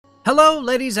Hello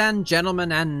ladies and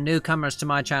gentlemen and newcomers to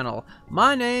my channel.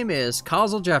 My name is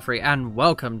CausalJeffrey and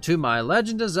welcome to my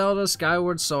Legend of Zelda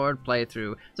Skyward Sword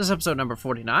playthrough. This is episode number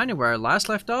 49, and where I last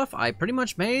left off, I pretty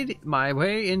much made my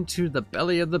way into the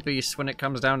belly of the beast when it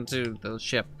comes down to the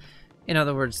ship. In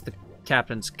other words, the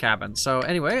captain's cabin. So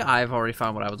anyway, I've already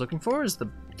found what I was looking for, is the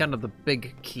kind of the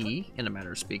big key, in a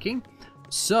manner of speaking.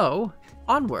 So,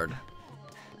 onward.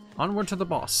 Onward to the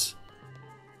boss.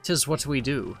 'Tis what we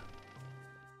do.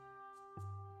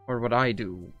 Or what I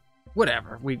do.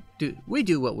 Whatever. We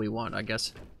do what we want, I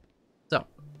guess. So,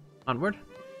 onward.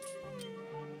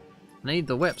 I need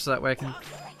the whip so that way I can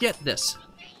get this.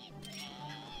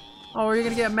 Oh, are you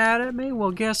gonna get mad at me?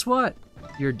 Well, guess what?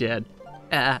 You're dead.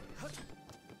 Ah.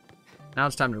 Now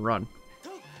it's time to run.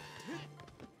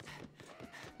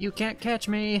 You can't catch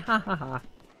me. Ha ha ha.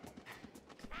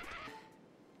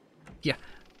 Yeah.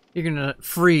 You're gonna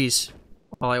freeze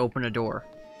while I open a door.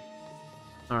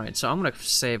 Alright, so I'm gonna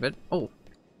save it. Oh,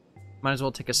 might as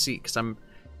well take a seat because I'm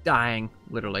dying,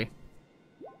 literally.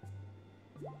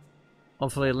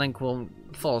 Hopefully Link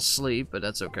won't fall asleep, but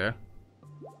that's okay.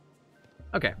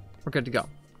 Okay, we're good to go.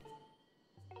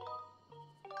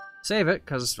 Save it,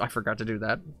 because I forgot to do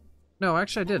that. No,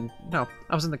 actually I didn't. No,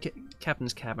 I was in the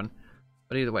captain's cabin.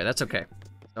 But either way, that's okay.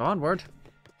 So onward.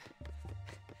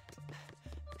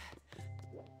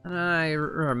 And I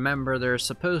remember there's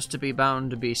supposed to be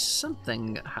bound to be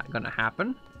something gonna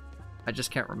happen. I just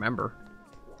can't remember.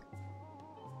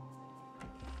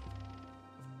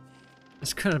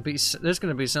 There's gonna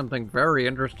be something very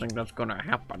interesting that's gonna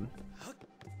happen.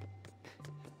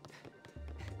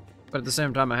 But at the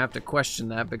same time, I have to question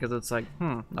that because it's like,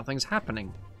 nothing's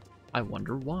happening. I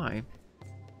wonder why.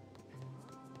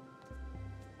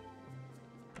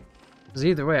 Because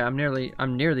either way, I'm near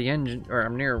the engine, or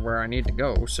I'm near where I need to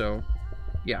go, so,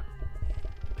 yeah.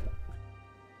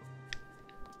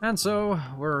 And so,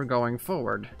 we're going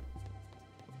forward.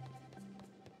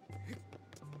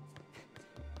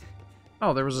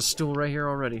 Oh, there was a stool right here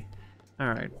already.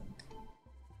 Alright.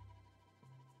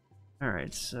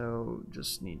 Alright, so,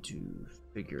 just need to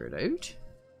figure it out.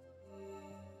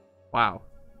 Wow.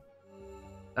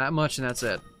 That much and that's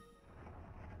it.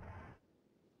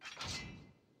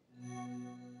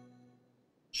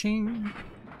 Ching.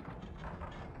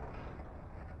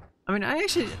 I mean,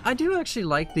 I do actually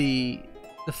like the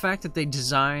fact that they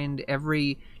designed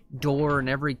every door and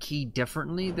every key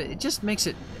differently. That it just makes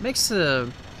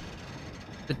the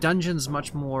dungeons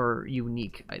much more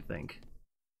unique, I think,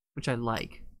 which I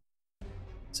like.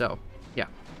 So, yeah.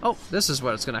 Oh, this is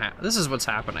what it's gonna happen. This is what's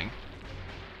happening.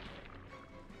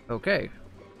 Okay.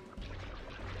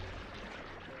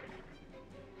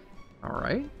 All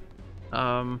right.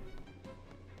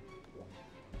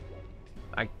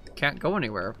 I can't go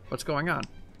anywhere. What's going on?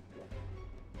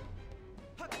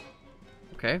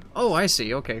 Okay. Oh, I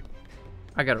see. Okay.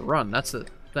 I gotta run. That's the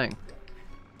thing.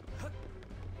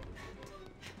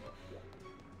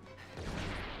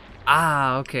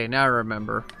 Ah, okay. Now I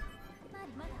remember.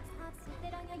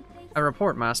 A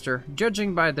report, Master.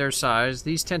 Judging by their size,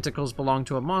 these tentacles belong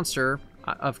to a monster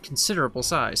of considerable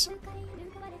size.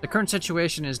 The current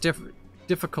situation is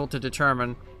difficult to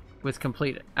determine with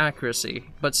complete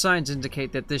accuracy, but signs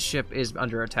indicate that this ship is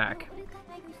under attack.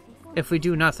 If we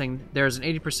do nothing, there is an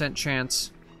 80%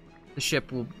 chance the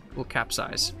ship will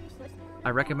capsize. I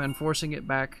recommend forcing it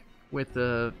back with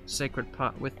the sacred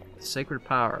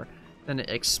power, then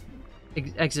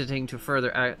exiting to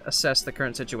further assess the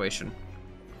current situation.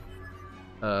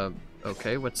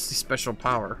 Okay, what's the special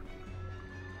power?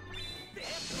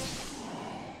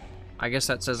 I guess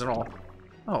that says it all.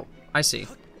 Oh, I see.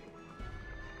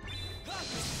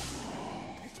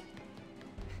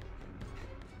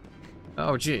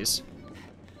 Oh, jeez.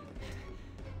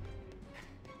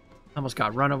 Almost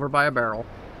got run over by a barrel.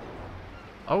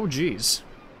 Oh, jeez.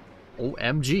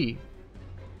 OMG.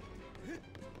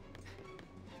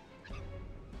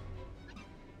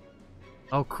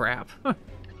 Oh, crap.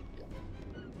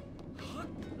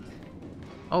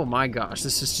 Oh my gosh,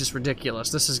 this is just ridiculous.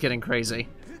 This is getting crazy.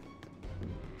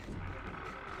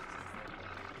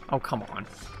 Oh, come on.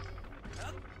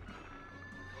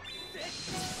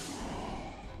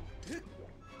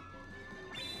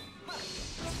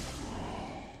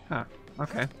 Huh,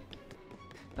 okay.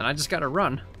 And I just gotta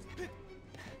run.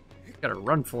 Gotta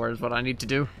run for it is what I need to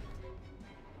do.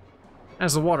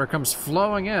 As the water comes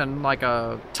flowing in like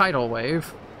a tidal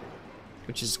wave,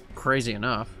 which is crazy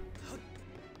enough.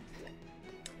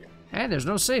 And there's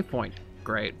no save point.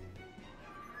 Great.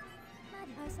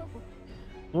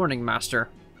 Warning, Master.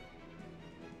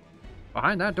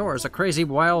 Behind that door is a crazy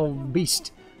wild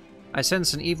beast. I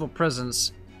sense an evil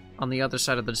presence on the other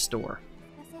side of this door.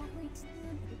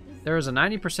 There is a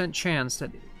 90% chance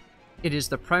that it is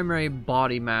the primary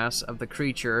body mass of the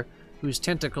creature whose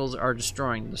tentacles are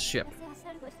destroying the ship.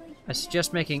 I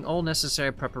suggest making all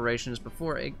necessary preparations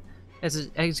before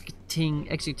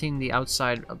exiting the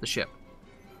outside of the ship.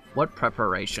 What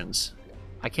preparations?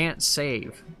 I can't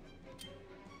save.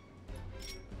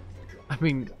 I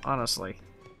mean, honestly.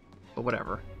 But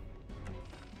whatever.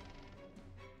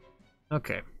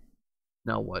 Okay.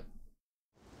 Now what?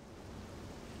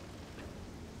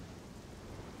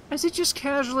 As he just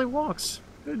casually walks.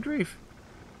 Good grief.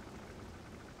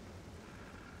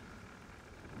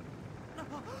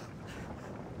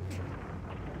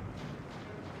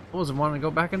 I wasn't wanting to go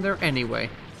back in there anyway.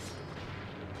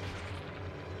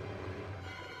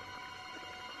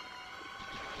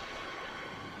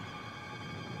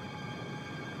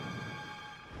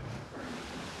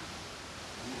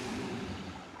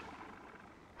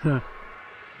 Huh.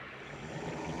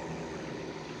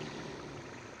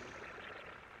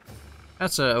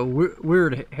 That's a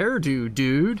weird hairdo,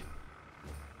 dude.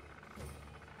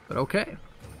 But okay.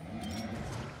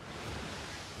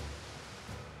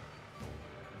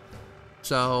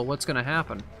 So, what's gonna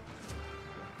happen?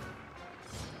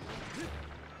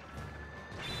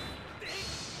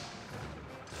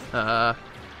 Oh,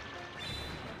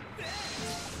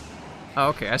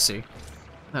 okay, I see.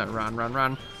 Run, run,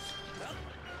 run.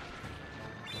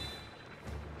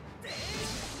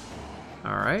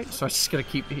 Alright, so I just gotta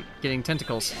keep getting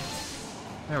tentacles.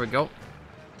 There we go.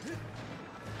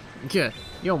 Yeah,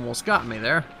 you almost got me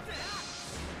there.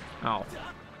 Oh.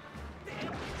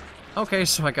 Okay,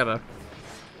 so I gotta...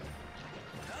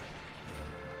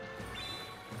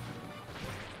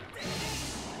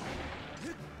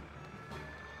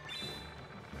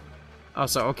 Oh,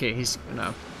 so, okay, he's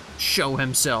gonna show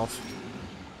himself.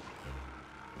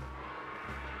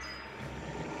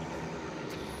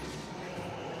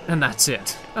 And that's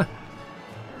it.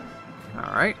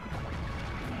 Alright.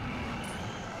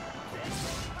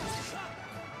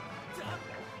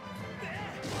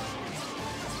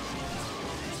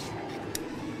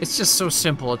 It's just so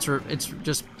simple, it's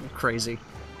just crazy.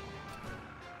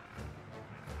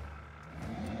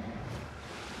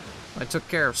 I took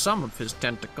care of some of his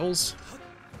tentacles.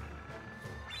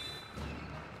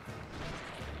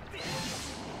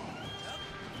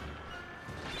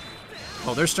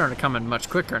 Oh, they're starting to come in much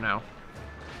quicker now.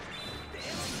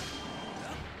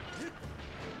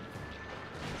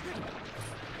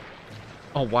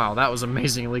 Oh wow, that was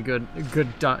amazingly good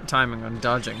timing on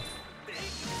dodging.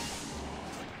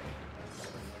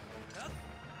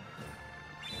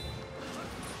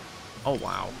 Oh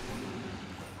wow.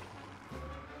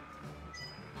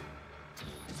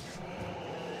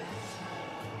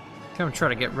 I'm gonna try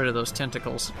to get rid of those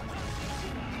tentacles.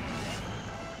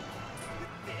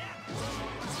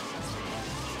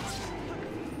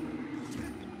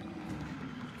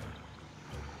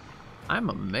 I'm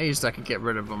amazed I could get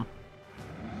rid of them.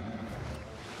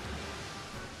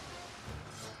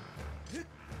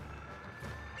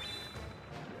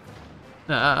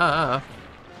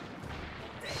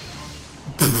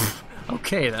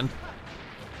 Okay then.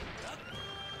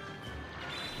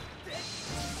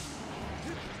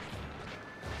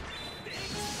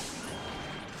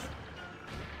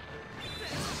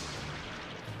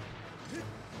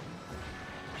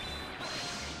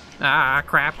 Ah,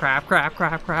 crap, crap, crap,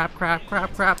 crap, crap, crap,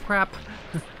 crap, crap, crap.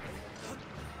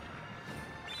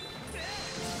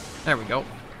 There we go.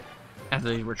 And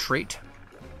the retreat.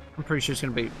 I'm pretty sure it's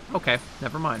gonna be... Okay,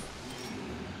 never mind.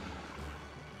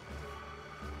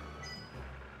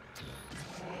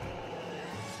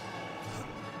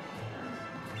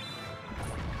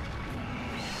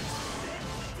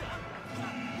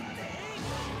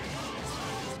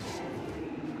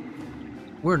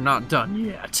 We're not done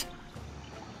yet.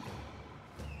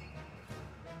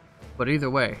 But either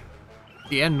way,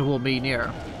 the end will be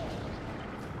near.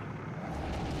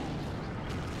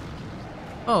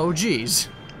 Oh, geez.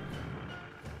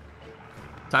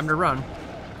 Time to run.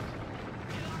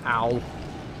 Ow.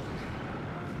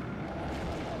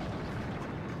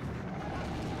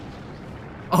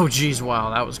 Oh, geez,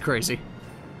 wow, that was crazy.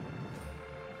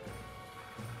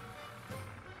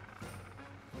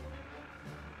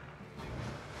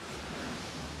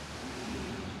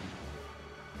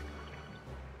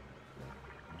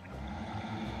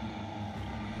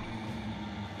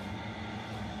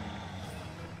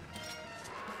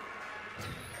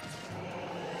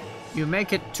 You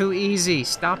make it too easy.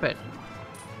 Stop it.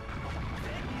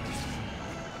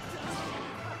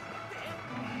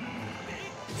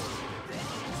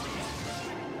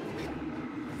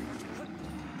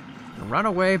 Run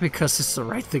away because it's the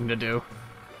right thing to do.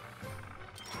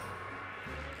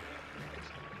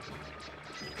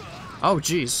 Oh,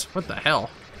 jeez. What the hell?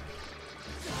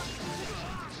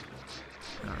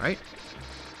 Alright.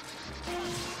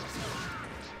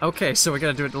 Okay, so we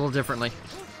gotta do it a little differently.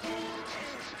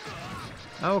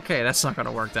 Okay, that's not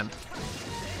gonna work then.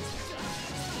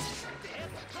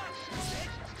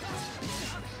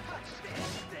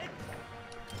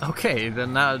 Okay,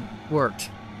 then that worked.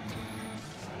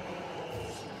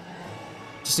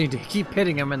 Just need to keep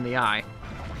hitting him in the eye.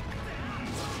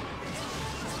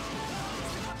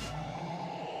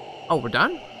 Oh, we're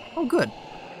done? Oh, good.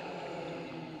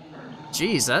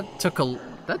 Jeez, that took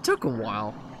a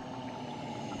while.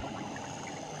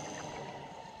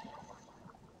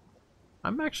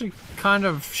 I'm actually kind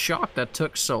of shocked that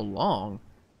took so long.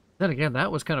 Then again,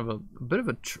 that was kind of a bit of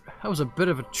a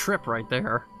trip right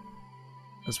there,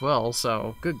 as well.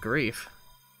 So, good grief.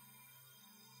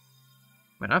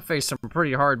 I mean, I've faced some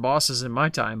pretty hard bosses in my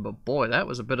time, but boy, that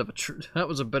was a bit of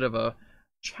a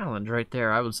challenge right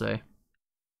there, I would say.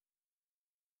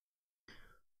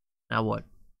 Now what?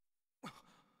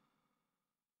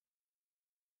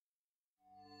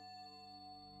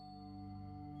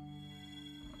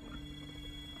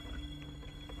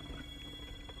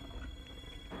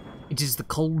 It is the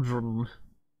cauldron.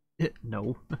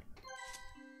 No.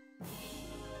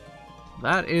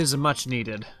 That is much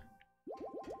needed.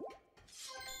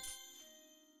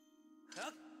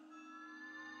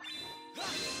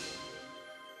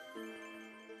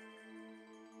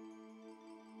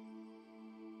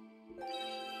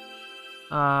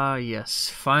 Yes.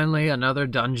 Finally, another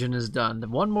dungeon is done.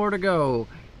 One more to go.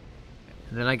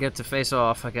 And then I get to face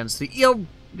off against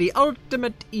the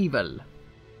ultimate evil.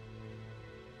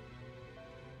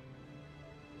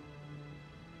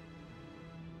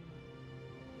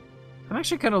 I'm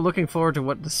actually kind of looking forward to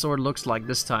what the sword looks like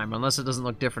this time, unless it doesn't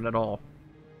look different at all.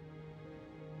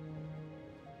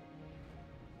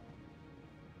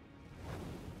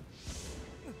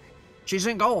 She's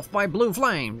engulfed by blue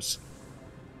flames.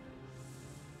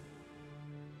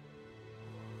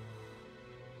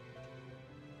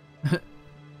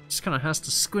 Just kind of has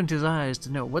to squint his eyes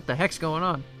to know what the heck's going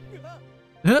on.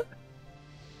 Huh?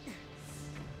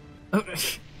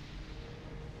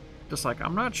 Just like,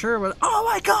 I'm not sure what... Oh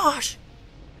my gosh!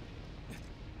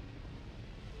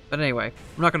 But anyway,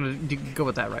 I'm not going to go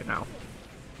with that right now.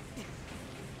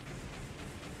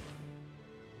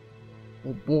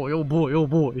 Oh boy, oh boy, oh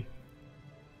boy.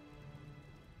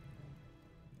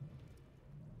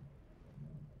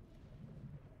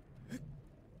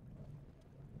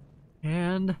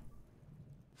 And...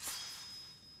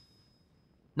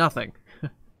 nothing.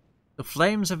 The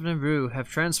flames of Naru have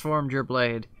transformed your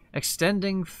blade,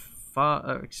 expanding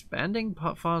Fa's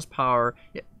power.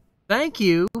 Yeah, thank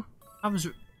you! I was...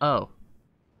 oh.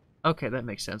 Okay, that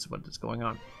makes sense of what's going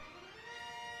on.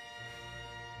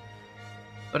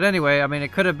 But anyway, I mean,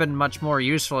 it could have been much more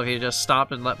useful if you just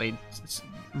stopped and let me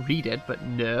read it, but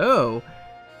no!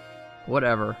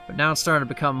 Whatever. But now it's starting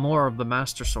to become more of the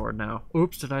Master Sword now.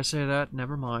 Oops, did I say that?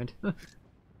 Never mind.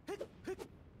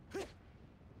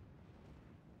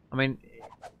 I mean,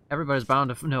 everybody's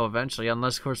bound to know eventually,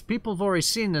 unless, of course, people have already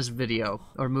seen this video,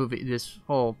 or movie, this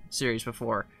whole series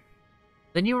before.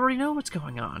 Then you already know what's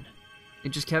going on. You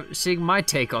just kept seeing my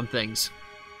take on things.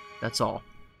 That's all.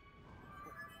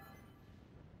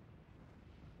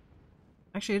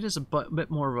 Actually, it is a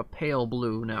bit more of a pale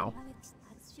blue now.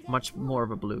 Much more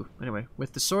of a blue. Anyway,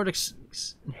 with the sword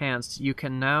enhanced, you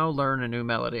can now learn a new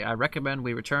melody. I recommend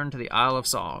we return to the Isle of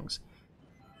Songs.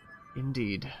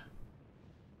 Indeed.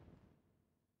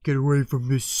 Get away from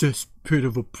this cesspit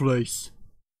of a place.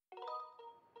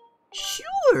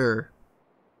 Sure.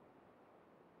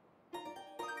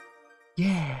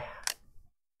 Yeah.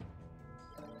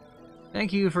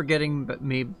 Thank you for getting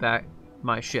me back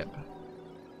my ship.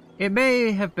 It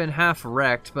may have been half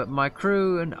wrecked, but my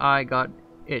crew and I got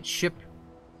it shaped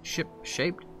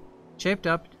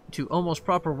up to almost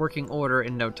proper working order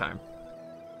in no time.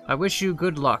 I wish you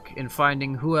good luck in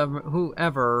finding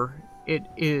whoever it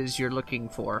is you're looking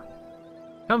for.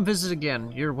 Come visit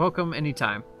again. You're welcome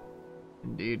anytime.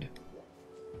 Indeed.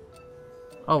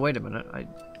 Oh, wait a minute.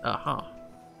 Oh,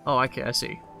 okay, I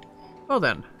see. Well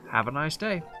then, have a nice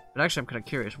day. But actually, I'm kind of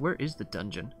curious. Where is the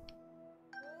dungeon?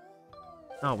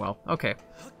 Oh, well. Okay.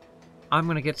 I'm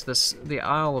going to get to the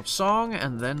Isle of Song,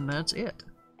 and then that's it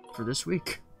for this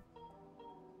week.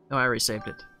 No, I already saved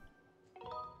it.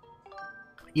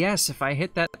 Yes, if I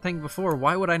hit that thing before,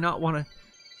 why would I not want to...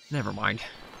 Never mind.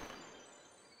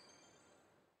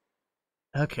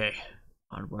 Okay.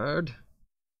 Onward.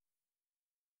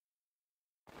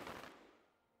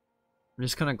 I'm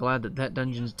just kind of glad that that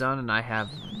dungeon's done, and I have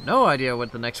no idea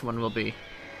what the next one will be.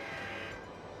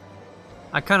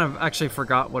 I kind of actually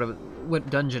forgot what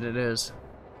dungeon it is.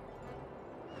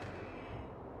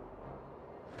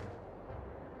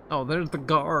 Oh, there's the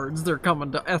guards. They're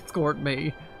coming to escort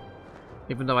me.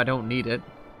 Even though I don't need it.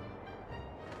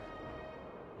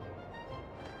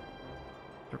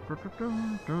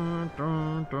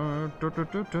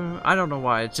 I don't know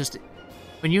why. It's just...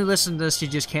 When you listen to this, you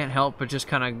just can't help but just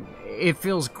kind of... It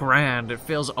feels grand. It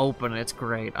feels open. It's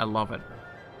great. I love it.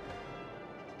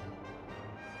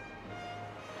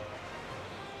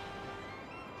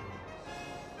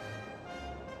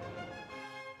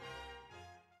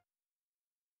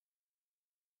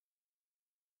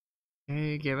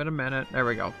 Okay, give it a minute. There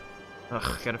we go.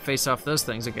 Ugh, gotta face off those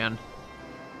things again.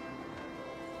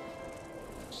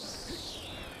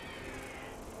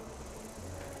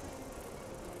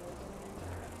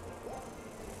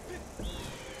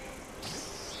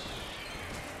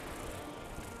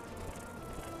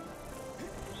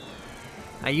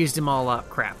 I used them all up.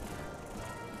 Crap.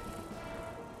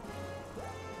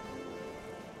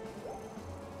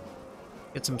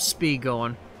 Get some speed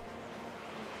going.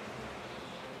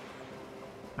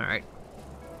 Alright.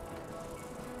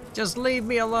 Just leave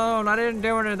me alone. I didn't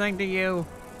do anything to you.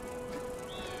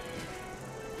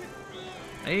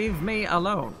 Leave me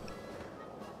alone.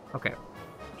 Okay.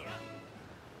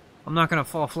 I'm not gonna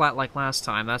fall flat like last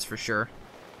time, that's for sure.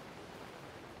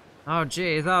 Oh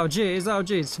jeez, oh jeez, oh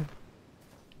jeez.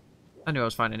 I knew I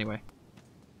was fine anyway.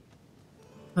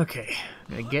 Okay,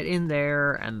 I'm gonna get in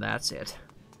there, and that's it.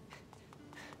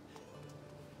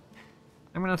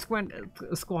 I'm gonna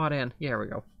squat in. Yeah, here we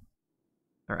go.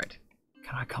 Alright.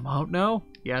 Can I come out now?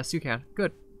 Yes, you can.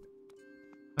 Good.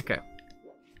 Okay.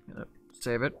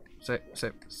 Save it.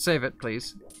 Save it,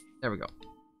 please. There we go.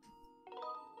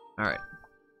 Alright.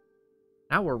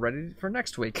 Now we're ready for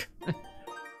next week.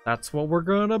 That's what we're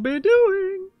gonna be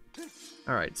doing.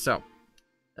 Alright, so.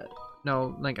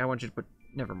 No, Link, I want you to put...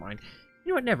 Never mind. You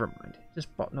know what? Never mind. Just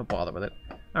no bother with it.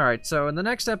 Alright, so in the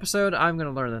next episode, I'm going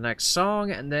to learn the next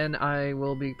song, and then I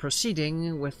will be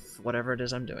proceeding with whatever it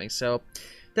is I'm doing. So,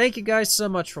 thank you guys so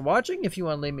much for watching. If you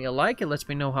want to leave me a like, it lets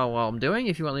me know how well I'm doing.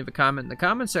 If you want to leave a comment in the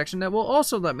comment section, that will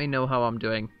also let me know how I'm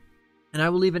doing. And I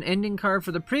will leave an ending card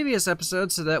for the previous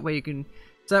episode, so that way you can...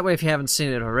 So that way if you haven't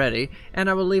seen it already. And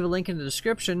I will leave a link in the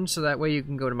description, so that way you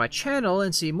can go to my channel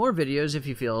and see more videos if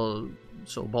you feel...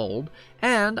 so bold.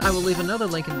 And I will leave another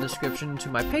link in the description to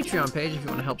my Patreon page if you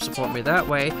want to help support me that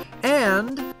way.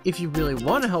 And if you really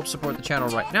want to help support the channel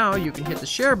right now, you can hit the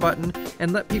share button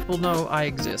and let people know I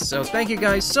exist. So thank you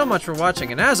guys so much for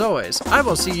watching, and as always, I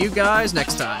will see you guys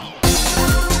next time.